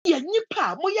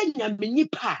nipa moye nyame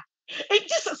nipa e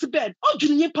Jesus bed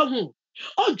odwene nipa ho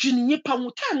odwene nipa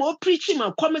ho time o preaching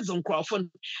man comments on crowdfund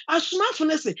asomafo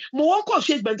ne se mo won ko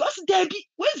hwe bend os da bi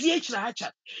wezi e kira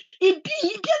hacha ibi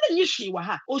na nyehwe wa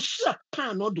ha o shira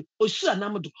pan no do o shira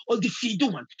nam do o di feed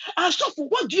one asofo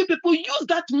what do you people use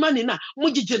that money na mo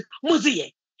gije mo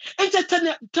ziye ente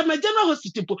tama general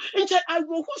hospital po ente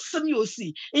awo ho sam you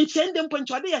see ente ndem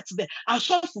poncho ade yet there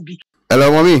asofo bi. Hello,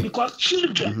 mommy. Because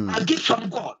children are gift from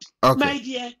God. Okay. My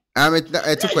dear. I'm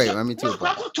too quiet, mommy too.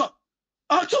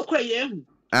 Oh, too quiet.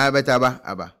 Bet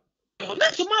Abba.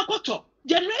 Let's mark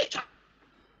generator.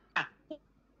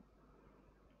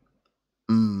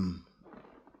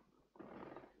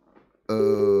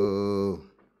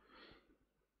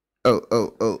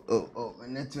 Oh, my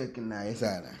network nice.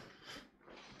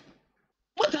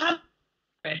 What happened?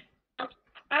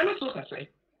 I don't know what I say.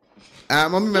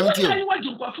 Mommy, what are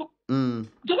you watching?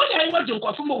 The way I watch you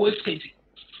from a West Case.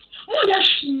 What does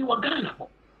she was Ghana?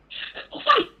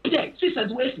 Fight there,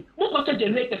 sisters, West. What was the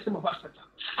generator some of us?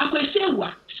 I could say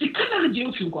what she cannot do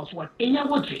if you go for in your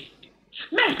way.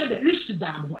 Man, the list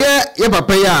down. Yeah,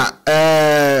 Papa,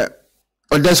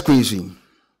 on that squeezing.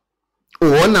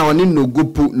 Oh, now I need no go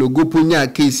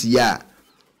nya case ya.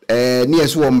 Near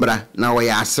Swambra, now I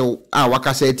are so. What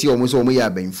I said to you almost all me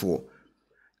have been for.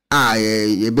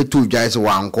 A bit too jazz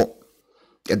one cock.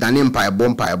 A dan empire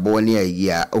born near a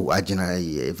year. Oh, Agyin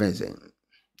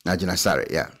Asare,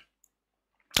 yeah.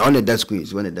 On the desk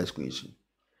quiz, when the desk quiz.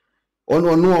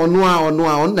 No,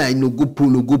 no go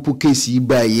pu case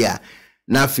by year.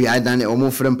 Now, I done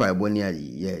almost friend by born near,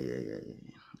 yeah.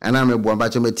 And I'm a born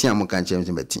batch of Tiamo can change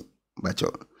the team. But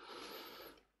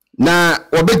now,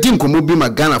 or betting come be my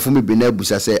gunner for me,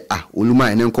 Benebus. I say,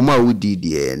 Uluma and then come out with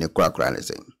the and a crack run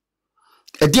saying.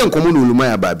 A dear common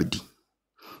Uluma Babidi.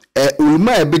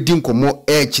 Ulma bedin komo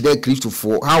chide Kristo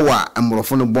for how a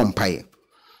morofono bompaye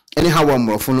anyhow a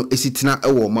morofono esitina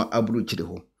ewo ma aburu chide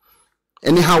ho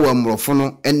anyhow a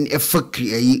morofono en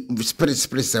efakri ayi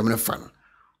spirit semne fan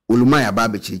Ulma ya ba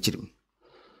be chirichirim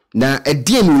na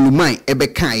edie ni Ulma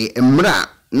ebekaye emra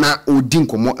na odin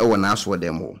komo ewo na aso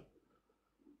dem ho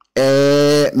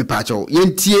me pacho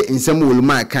yentie nsem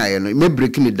Ulma kaye no me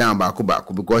break me down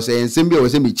baako because nsem bia wo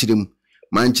se me chirim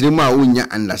man chirim a wonya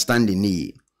understanding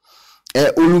ni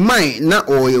Ulumai na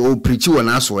o preach won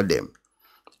aso dem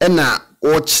na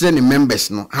o kire ne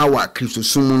members no how a Kristo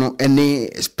sum no any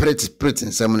spirit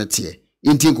in seminary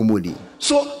intin komodi.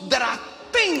 So there are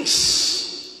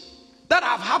things that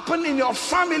have happened in your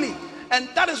family, and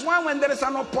that is why when there is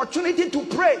an opportunity to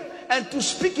pray and to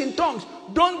speak in tongues,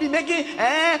 don't be making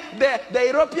the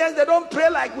Europeans, they don't pray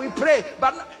like we pray.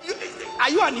 But are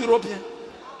you an European?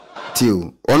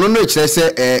 Tio ono no kire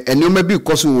se enoma bi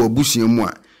koso wo busuan mu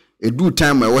a edu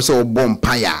time we say obom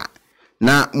paya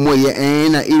na moye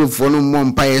na irofo no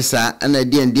mom paya sa na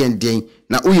den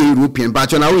na uye European ba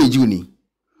cho na uye juni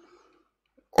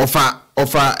ofa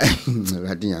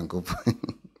radi yankop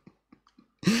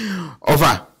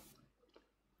ofa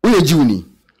uye juni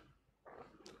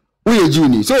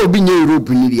so obi nye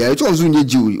Europe ni dia so nso nye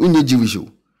juni unye Jewish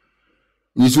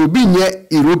ni so obi nye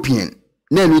European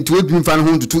na no to odwin fa no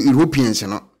ho to Europeans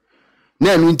no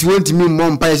na no nti wonti mi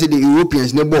mompire say the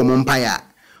Europeans ne bo mompire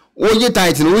oye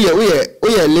title no oye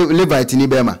Levite ni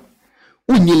bema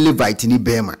unye Levite ni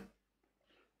bema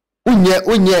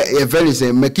unye a very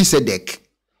say Melchizedek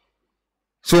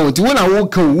so nti wona wo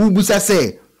kan wo busa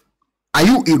say are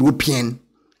you European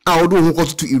a odo ho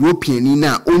koto to European ni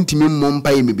na onti mi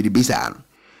mompire me bibisa no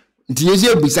nti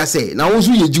yesi busa say na wo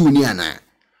so ye Jew ni ana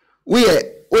oye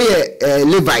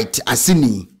Levite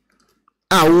asini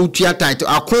wo tua title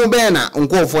akon be na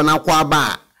nkofo na kwa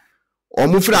ba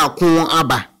omufira akon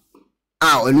aba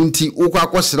onu nti ukwa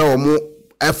akosere omo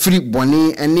afiri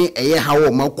bone ene eye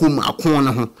hawo makum akon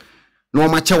na ho na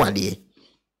oma chewade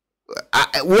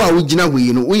wo a wugina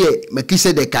hwe no woye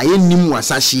Melchizedek aye nim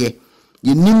wasahye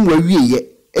ye nim wawieye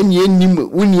ene ye nim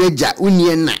woni agya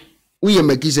woni na woye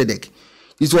Melchizedek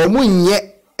iso omo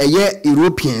nye eye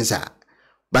Europeans a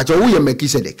but woye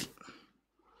Melchizedek.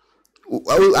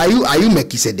 Are you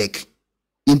Melchizedek?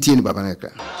 Intian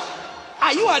Babanaka.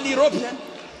 Are you an European?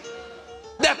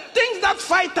 The things that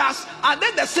fight us are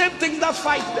they the same things that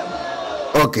fight them?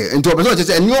 Okay, and to a person says,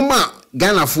 and your ma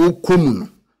Ghana for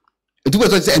common. It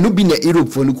was a no been a Europe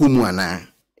for the Kumuana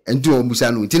and to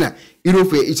Busanu Tina.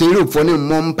 Europe is a Europe for them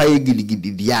mom pay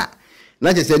gidia.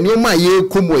 Not just a new ma ye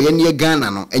kumo ye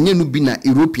Ghana no, and you no been a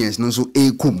Europeans no so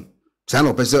a kum. San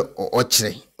or person or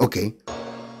tre. Okay.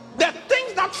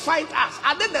 Fight us,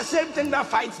 are they the same thing that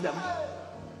fights them?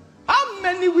 How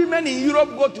many women in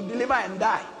Europe go to deliver and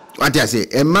die? What I say,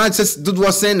 a man says, "Did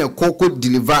was saying a cocoa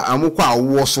deliver a mukwa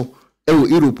waso ewo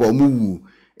Europe omu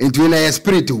into na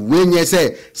spirit when you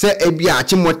say ebia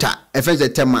achimota efense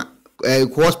tema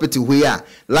hospital where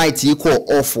light e call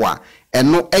off wa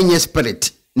eno enye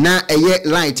spirit na eye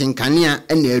light nkania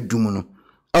na adum no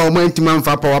o mantima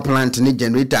mfa power plant ni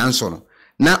generator anso no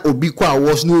na obi kwa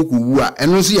was no okuwu a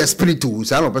eno so ye spirit wu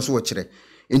sa no peso wo kire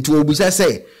into obusa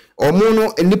say omo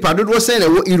no nipa dodo say na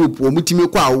wo Europe omutimi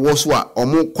kwa wo so a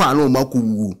omo kwa na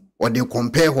omakuwu or they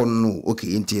compare hon no okay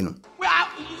intino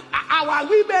our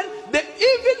women,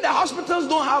 even the hospitals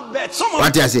don't have beds. Some of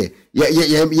what I say,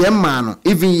 yeah, man,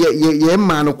 even yeah,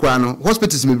 man,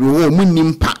 hospitals may be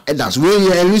nimpa. That's when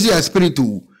you lose your spirit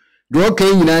to do okay.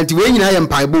 United when you am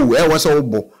paibo, was all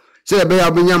bo. Say the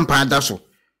bear bring yam padaso.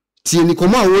 Tini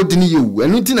koma word in you,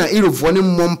 and nothing a euro for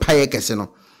them one pie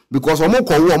casino because omo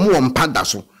call one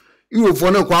padaso. Euro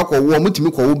for no quack or one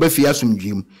mutimiko befia some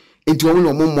dream into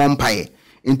a one pie.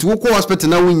 Into Oko hospital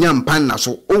na winyam pan na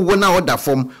so o na order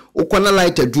form o kona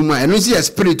light aduma and see a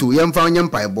spirit yam fa nyam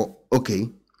paibo okay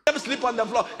sleep on the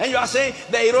floor and you are saying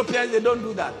the Europeans they don't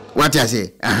do that. What I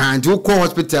say into Oko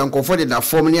hospital and comfort that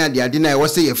form near the adina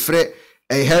was say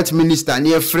a health minister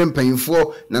near frame paying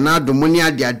for na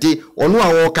domonia the ade ono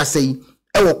a wo kasa yi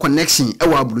e wo connection e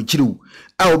wo abruchiru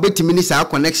a wo betimi ni sa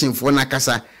connection for na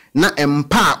kasa na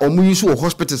empa omu yusu wo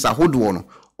hospitals ahodo no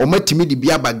o matimi di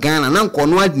bia bagana na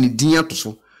nkono ade ni din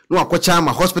atoso no akocha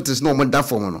ma hospitals no mo da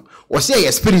form no o say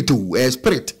a spirit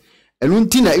enu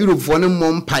nti na Europe for no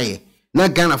mpae na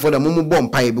Ghana for the mo bo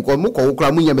mpae because mo ko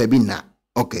wokra mo nya ba bi na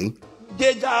okay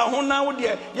deja ho na wo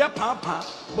de ye papa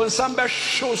bon sambe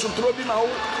show so tro bi ma wo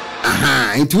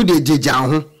aha into de deja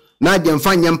ho na de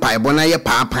mfa nya mpae bo na ye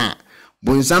papa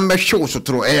bon sambe show so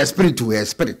tro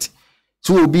spirit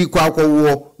so obi kwa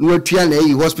wo no atua na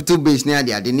yi hospital base na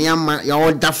ade ne ama ya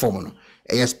order form no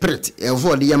e spirit e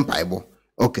for the empire bo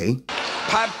okay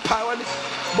power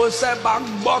bo say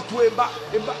back way back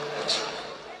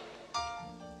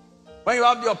when you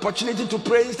have the opportunity to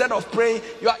pray instead of praying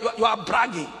you are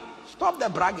bragging. Stop the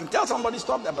bragging. Tell somebody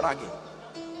stop the bragging.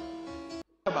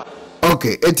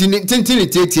 Okay etini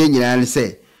nyina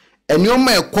say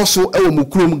enioma ekoso e wo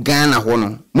mukrom Ghana ho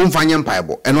no momfa nya empire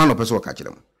bo eno no pese wo ka kire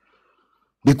mo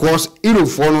because Europe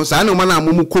for no sa no mana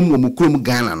amumu kom wo mukrom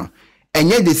Ghana no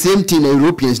enye the same thing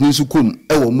Europeans ni su kom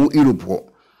e wo mu Europe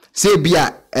ho say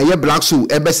bia eye black soul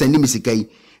e be send misika yi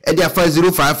e dia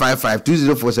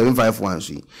 0555204751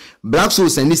 so black soul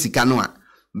send sika no a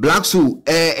black soul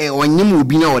onyem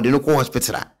obi na wo de no ko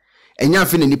hospital enya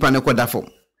afi na nipa ne ko da fom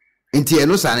enti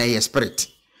eno sa na ye spirit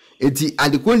enti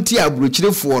adekonti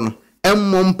abrochirefo no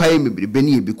emmom pai mebrebe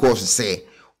ne because say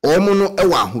omo no e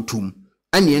wa ahotum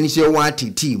ane ene se wa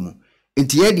titi mu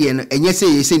enti ye de no enye se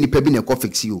ye se nipa bi na ko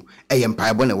fix you eyem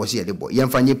paibo na wo se ye de bo ye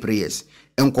mfanye prayers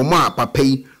enkomo a papa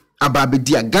yi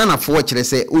ababedi a Ghana fo kire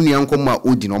se oni enkomo a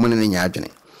odi no mo ne nya adwene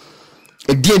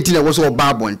edi enti na wo so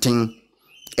ba bonten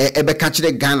ebe ka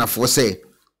kire Ghana fo se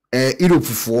Europe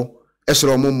fo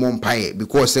esoro mo mpae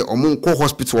because say omo ko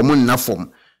hospital omo na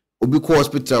form obi ko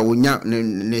hospital wonya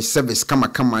ne service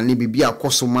kama ne bibia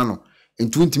akosoma no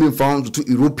enti ntimi found to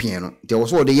European no there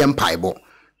was all the empire bo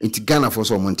enti Ghana for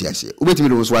so monti ase obetimi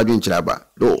do so adwen kira ba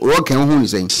do rock en hu ni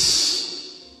saying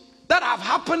that have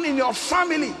happened in your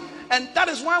family. And that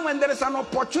is why when there is an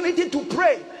opportunity to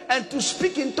pray and to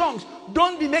speak in tongues,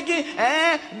 don't be making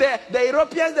the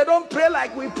Europeans, they don't pray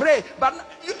like we pray. But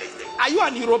are you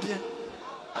an European?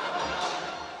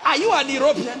 Are you an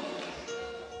European?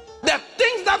 The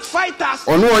things that fight us.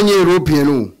 Ono onye European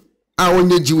no, a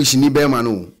onye Jewish ni bema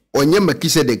no, onye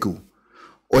Melchizedek o,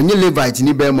 onye Levite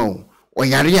ni bema o,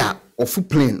 oyare a ofu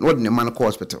plane no de man ko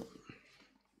hospital.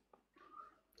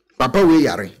 Papa we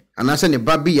yare, anase ne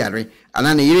babi yare,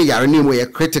 ana ne yire yare ni mo ye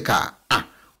critical.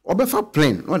 Obefa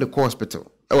plane no de ko hospital.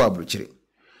 E wa abrochire.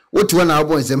 Wotu na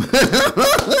abo nsem.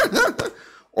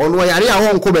 Ono yare a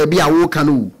won ko ba bi a wo ka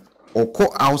no, okọ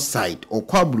outside,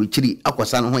 okọ abrochire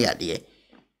akosa no ho yade.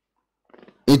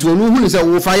 It will know who is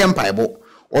a fire empire.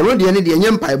 Already any the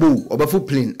empire obefu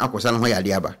plane akosa no ho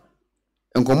yade aba.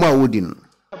 Enkomo a wodin.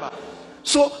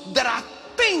 So there are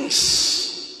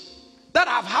things that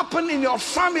have happened in your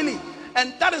family,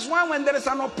 and that is why when there is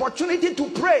an opportunity to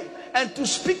pray and to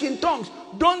speak in tongues,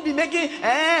 don't be making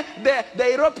the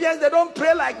Europeans, they don't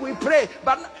pray like we pray.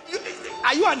 But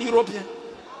are you an European?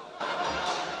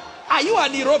 Are you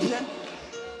an European?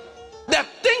 The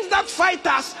things that fight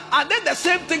us, are they the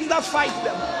same things that fight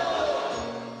them?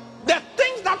 The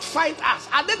things that fight us,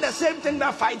 are they the same thing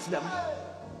that fights them?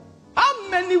 How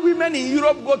many women in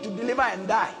Europe go to deliver and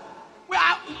die?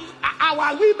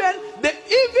 Our women,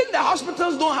 even the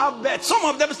hospitals don't have beds. Some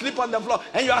of them sleep on the floor.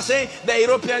 And you are saying the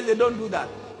Europeans, they don't do that.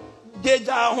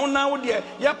 Deja Hona would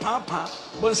ya papa,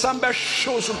 but some best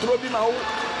shows to throw him out.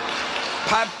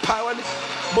 Power,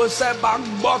 but say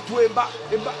back, way back.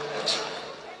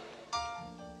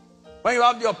 When you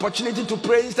have the opportunity to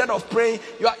pray, instead of praying,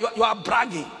 you are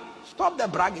bragging. Stop the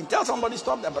bragging. Tell somebody,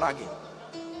 stop the bragging.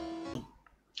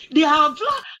 They have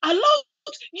allowed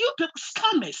you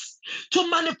scammers to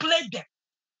manipulate them,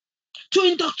 to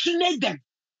indoctrinate them.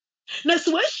 Now,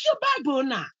 so where's your Bible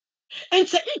now? And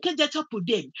say, you can get up with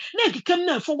them. Now, you come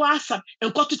now for WhatsApp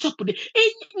and got to top with them.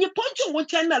 In your point, you want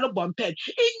to another bomb pen.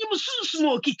 In your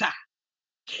smoke it.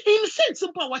 In sense,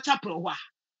 simple watch up. And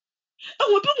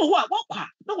when people walk,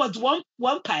 there was one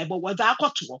Bible was our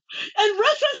cotton. And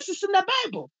references in the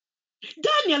Bible.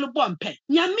 Daniel Bompe,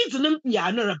 Yamizum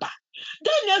Yanaraba.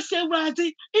 Daniel said,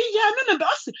 Razi,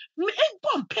 Yanabas,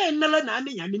 Bompe,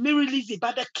 Melanami, me release it,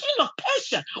 but the king of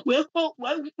Persia we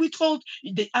told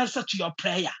the answer to your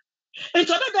prayer. And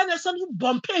so other than some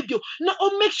Bompe, you now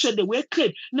make sure they were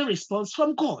clear, no response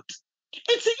from God.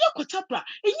 It's a Yakotapra,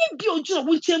 and you be on your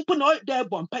winter put out there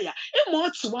Bompaya, and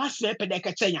more to us,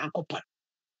 Pedeka Yankopa.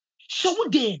 So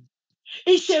then.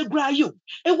 It's a grayo,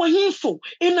 a wahifo,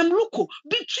 a namruko,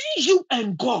 between you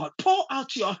and God. Pour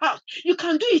out your heart. You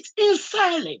can do it in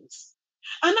silence.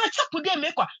 And I chapu them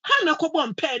make Hannah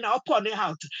Cobon pen upon the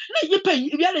house. Let you pay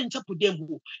you chapu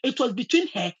them. It was between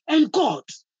her and God.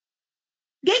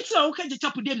 Then so okay the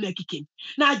chapu them making.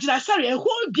 Now Agyin Asare, a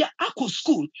whole be Akko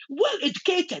school, well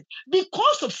educated,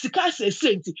 because of Sikas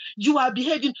strength, you are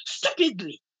behaving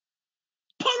stupidly.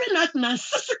 Pouring out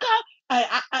nonsensical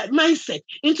mindset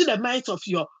into the minds of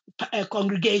your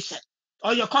congregation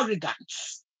or your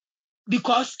congregants,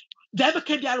 because they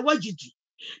became their wajiji.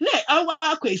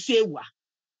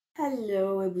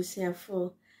 Hello,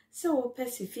 Ebusiafo. So,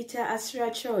 Pesifita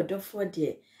Asra Chodo for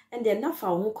dear, and they're not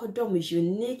for Kodom is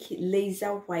unique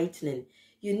laser whitening.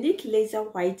 Unique laser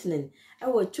whitening.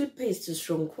 Our toothpaste to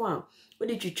strong quam. What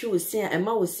did you choose? Say, and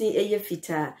ma was saying a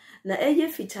fita. Na eye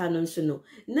fita non sono.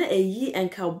 Na ye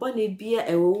and carbonate beer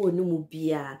a no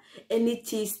beer. Any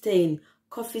tea stain,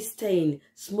 coffee stain,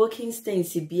 smoking stain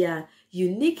beer.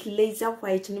 Unique laser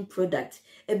whitening product.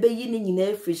 Ebe yin in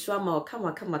every swama or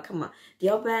kama. The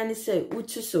other say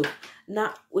uchuso.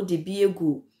 Na odi be a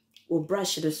goo or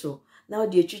brush it so. Now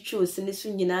the chuchu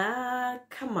sinisuna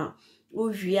kama.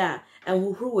 Uvia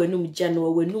and who were num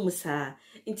general were numsa.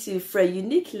 Into for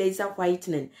unique laser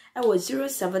whitening. I was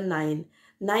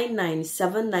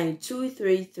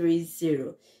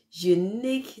 07999792330.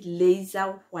 Unique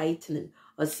laser whitening.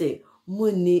 Or say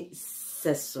Muni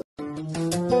Seso.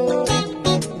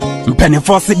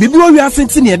 Pennyforce Bibu ya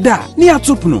sentini da ni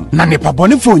atupnum na ne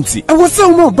pabone fonti e wo se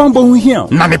mo bambo hu hia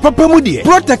na ne papa mu de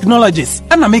Pro Technologies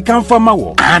ana me kan fama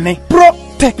wo ane Pro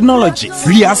Technologies.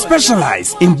 We are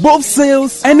specialized in both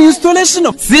sales and installation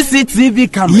of CCTV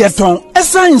cameras. Yeton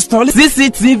esa install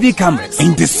CCTV cameras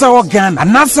in the Sour Ghana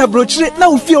and NASA brochure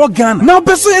na ufi Ghana. Now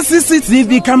beso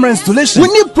CCTV camera installation. We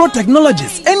need Pro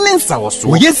Technologies and Nensa also.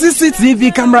 We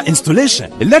CCTV camera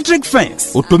installation, electric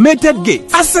fence, automated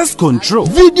gate, access control,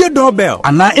 video doorbell,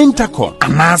 and intercom,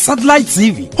 and satellite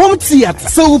TV, home theater,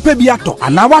 so upebiato,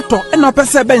 and wato, and our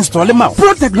pesebe install them out.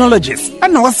 Pro Technologies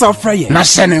and our software. Na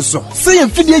shenenso. Say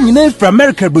fidye nyina from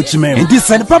America brochime and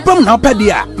this and papa na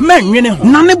opedia man nwene ho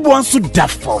na ne bo anso da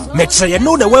form make sure you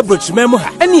know the web brochime mu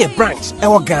ha any a branch e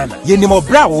wo Ghana ye ni mo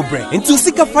bra wo bre into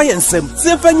sika fire nsem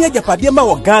se fanya japade ma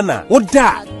wo Ghana wo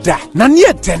da na ne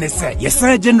tenese yes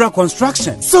general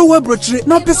construction so web brochire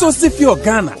na peso si fi o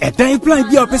Ghana e dan plan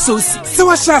bi o peso si se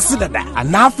wa sha se dada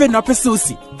ana afi na peso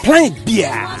si plan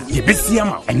bia ye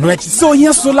besiama eno echi so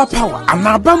yen solar power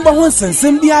ana bamba ho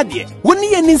nsensem bi ade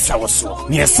woni ye ni nsa wo so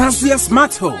ne sanso ye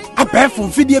smart home abefo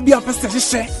fidie bi apese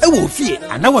hye e wo fie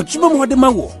ana watwuma mo de ma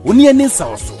wo woni ye ni nsa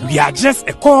wo so we are just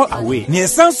a call away ne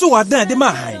sanso wadan de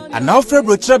ma han ana ofre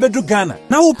brochire bedu Ghana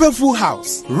na wo pe full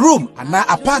house room ana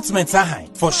apartment ahan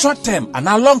for short term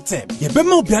ana long term ye be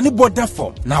ma obiane border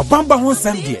form na bamba ho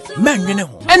nsem de manwene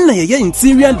ho enna ye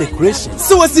interior decoration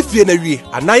so wasi fie na wie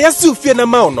ana yesu fie na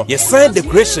ma no ye sign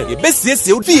decoration ye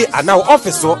besiesie odi ana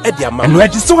office o e dia ma no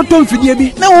edi so to mfidie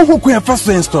bi na wo hokun ya fa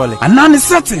so install ana ne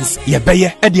settings ye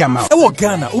beye e dia ma e wo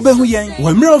Ghana ubehu yen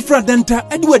wo mre ofra denta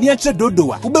edi wadi a che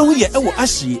dodowa ubehu ye e wo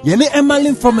ahie ye ne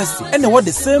Emerlin Pharmacy and what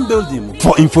the same building.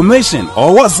 For information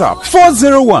or WhatsApp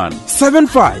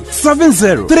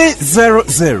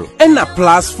 401-7570-300 and a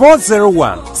plus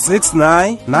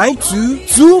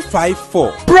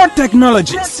 401-6992-254. Pro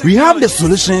Technologies. We have the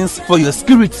solutions for your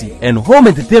security and home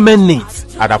entertainment needs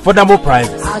at affordable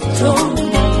prices.